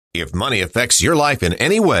If money affects your life in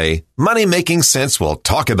any way, Money Making Sense will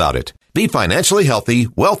talk about it. Be financially healthy,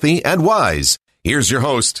 wealthy, and wise. Here's your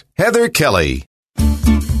host, Heather Kelly.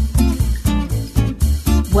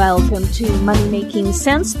 Welcome to Money Making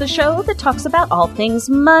Sense, the show that talks about all things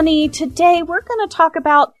money. Today, we're going to talk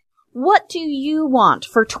about what do you want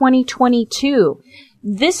for 2022?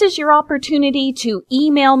 This is your opportunity to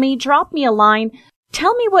email me, drop me a line.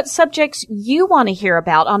 Tell me what subjects you want to hear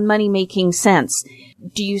about on Money Making Sense.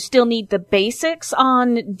 Do you still need the basics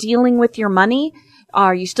on dealing with your money?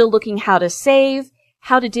 Are you still looking how to save,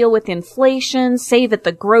 how to deal with inflation, save at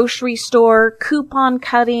the grocery store, coupon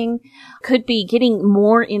cutting? Could be getting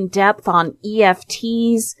more in depth on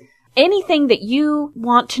EFTs. Anything that you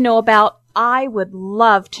want to know about, I would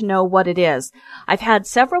love to know what it is. I've had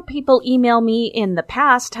several people email me in the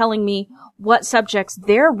past telling me what subjects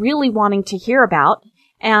they're really wanting to hear about,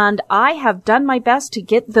 and I have done my best to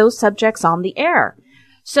get those subjects on the air.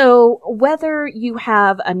 So whether you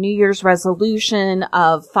have a New Year's resolution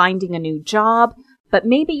of finding a new job, but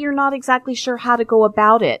maybe you're not exactly sure how to go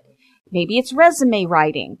about it, maybe it's resume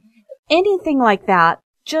writing, anything like that,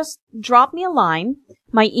 just drop me a line.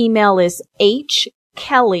 My email is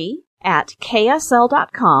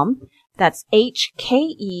hkelly@ksl.com. That's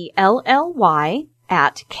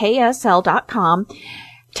HKELLY@ksl.com.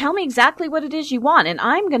 Tell me exactly what it is you want, and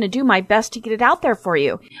I'm going to do my best to get it out there for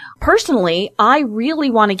you. Personally, I really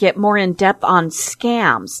want to get more in depth on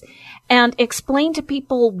scams and explain to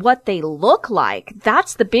people what they look like.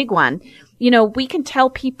 That's the big one. You know, we can tell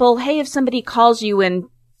people, hey, if somebody calls you and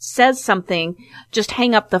says something, just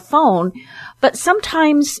hang up the phone. But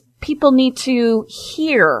sometimes people need to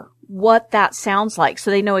hear what that sounds like so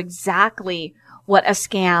they know exactly what a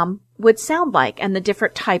scam would sound like and the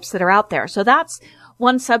different types that are out there. So that's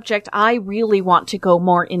one subject I really want to go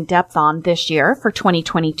more in depth on this year for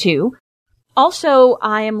 2022. Also,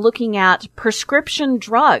 I am looking at prescription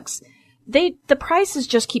drugs. The prices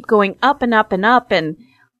just keep going up and up and up, and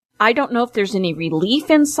I don't know if there's any relief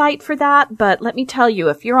in sight for that, but let me tell you,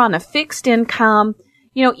 if you're on a fixed income,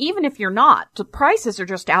 you know, even if you're not, the prices are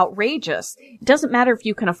just outrageous. It doesn't matter if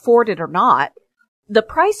you can afford it or not. The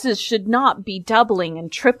prices should not be doubling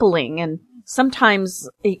and tripling, and sometimes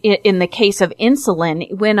in the case of insulin,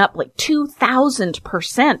 it went up like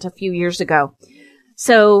 2,000% a few years ago.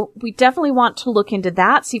 So we definitely want to look into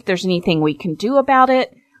that, see if there's anything we can do about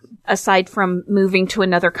it, aside from moving to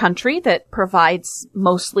another country that provides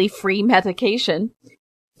mostly free medication.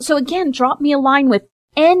 So again, drop me a line with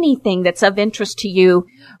anything that's of interest to you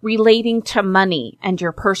relating to money and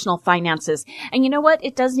your personal finances. And you know what?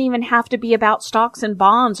 It doesn't even have to be about stocks and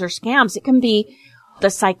bonds or scams. It can be the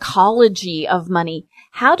psychology of money.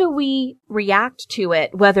 How do we react to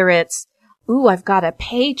it? Whether it's, ooh, I've got a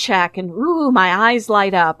paycheck and ooh, my eyes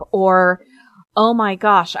light up, or oh my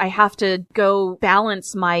gosh, I have to go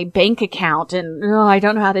balance my bank account and oh, I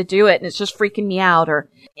don't know how to do it and it's just freaking me out, or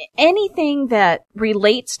anything that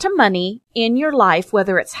relates to money in your life,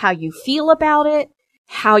 whether it's how you feel about it,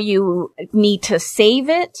 how you need to save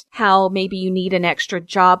it, how maybe you need an extra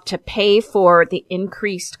job to pay for the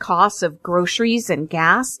increased costs of groceries and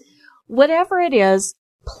gas. Whatever it is,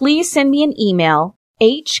 please send me an email,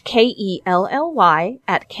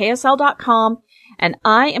 hkelly@ksl.com, and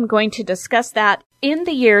I am going to discuss that in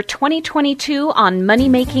the year 2022 on Money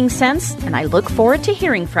Making Sense, and I look forward to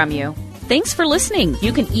hearing from you. Thanks for listening.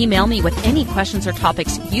 You can email me with any questions or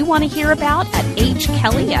topics you want to hear about at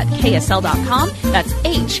hkelly@ksl.com. That's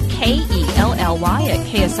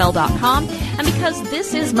HKELLY@ksl.com. And because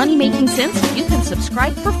this is Money Making Sense, you can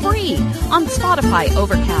subscribe for free on Spotify,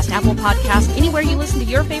 Overcast, Apple Podcast, anywhere you listen to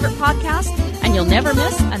your favorite podcast, and you'll never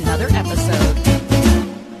miss another episode.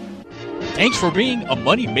 Thanks for being a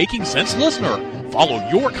Money Making Sense listener. Follow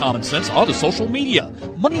your common sense on social media.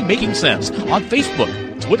 Money Making Sense on Facebook,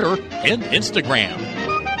 Twitter, and Instagram.